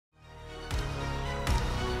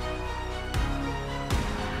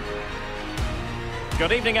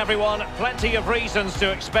Good evening, everyone. Plenty of reasons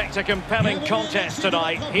to expect a compelling contest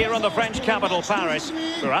tonight here in the French capital, Paris.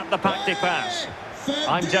 We're at the Parc des Princes.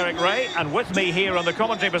 I'm Derek Ray, and with me here on the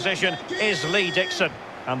commentary position is Lee Dixon.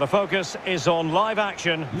 And the focus is on live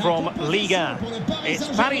action from Ligue 1. It's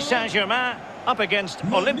Paris Saint-Germain up against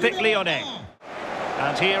Olympique Lyonnais.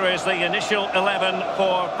 And here is the initial 11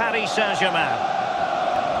 for Paris Saint-Germain.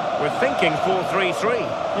 We're thinking 4-3-3.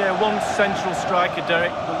 Yeah, one central striker,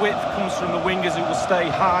 Derek. The width comes from the wingers who will stay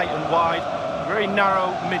high and wide. Very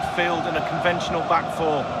narrow midfield and a conventional back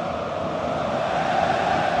four.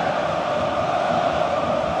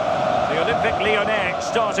 The Olympique Lyonnais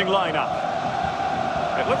starting lineup.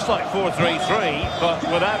 It looks like 4-3-3, but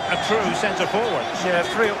without a true centre-forward. Yeah,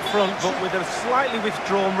 three up front, but with a slightly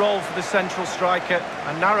withdrawn role for the central striker.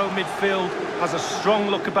 A narrow midfield has a strong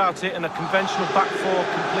look about it, and a conventional back four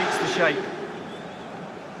completes the shape.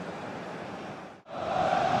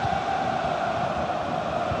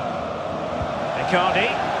 Icardi,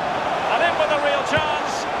 and in with a real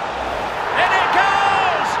chance. In it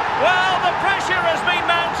goes! Well, the pressure has been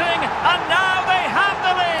mounting, and now they have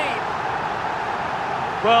the lead.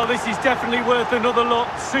 Well, this is definitely worth another look.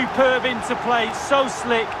 Superb interplay, so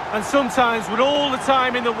slick, and sometimes with all the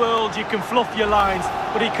time in the world you can fluff your lines,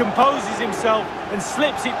 but he composes himself and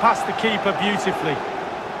slips it past the keeper beautifully.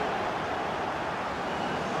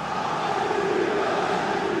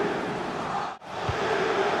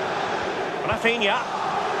 Rafinha,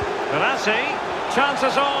 Benassi,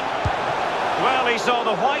 chances on. Well, he saw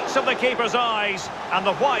the whites of the keeper's eyes and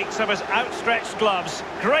the whites of his outstretched gloves.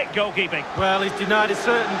 Great goalkeeping. Well, he's denied a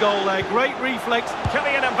certain goal there. Great reflex.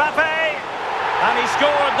 Kylian Mbappe! And he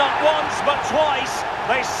scored not once, but twice.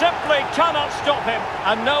 They simply cannot stop him.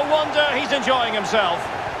 And no wonder he's enjoying himself.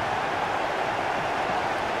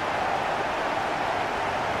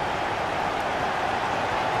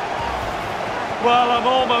 Well, I'm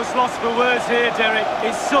almost lost for words here, Derek.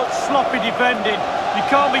 It's such sloppy defending. You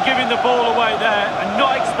can't be giving the ball away there and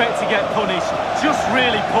not expect to get punished. Just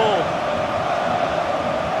really poor.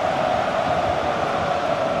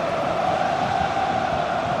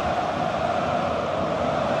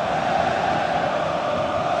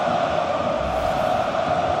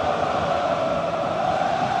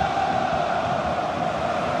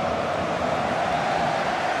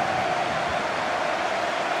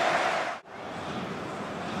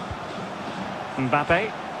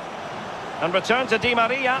 Mbappe. And return to Di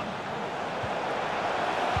Maria.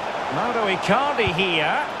 Mauro Icardi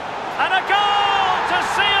here. And a goal to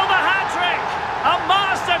seal the hat-trick! A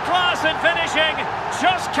masterclass in finishing.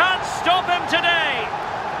 Just can't stop him today.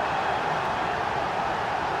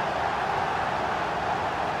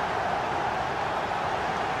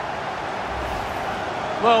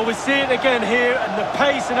 Well, we see it again here, and the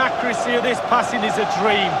pace and accuracy of this passing is a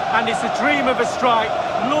dream. And it's a dream of a strike.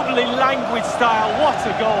 Lovely languid style. What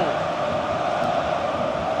a goal.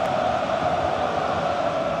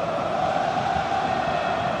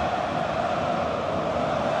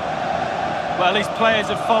 Well, his players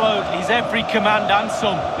have followed his every command and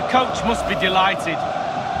some. The coach must be delighted.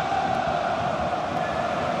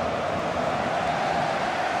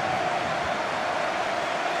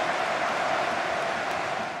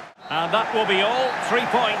 And that will be all. 3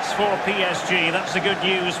 points for PSG. That's the good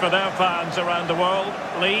news for their fans around the world.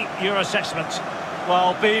 Lee, your assessment?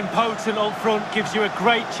 Well, being potent up front gives you a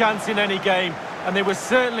great chance in any game. And they were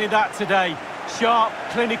certainly that today. Sharp,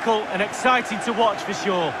 clinical and exciting to watch for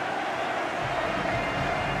sure.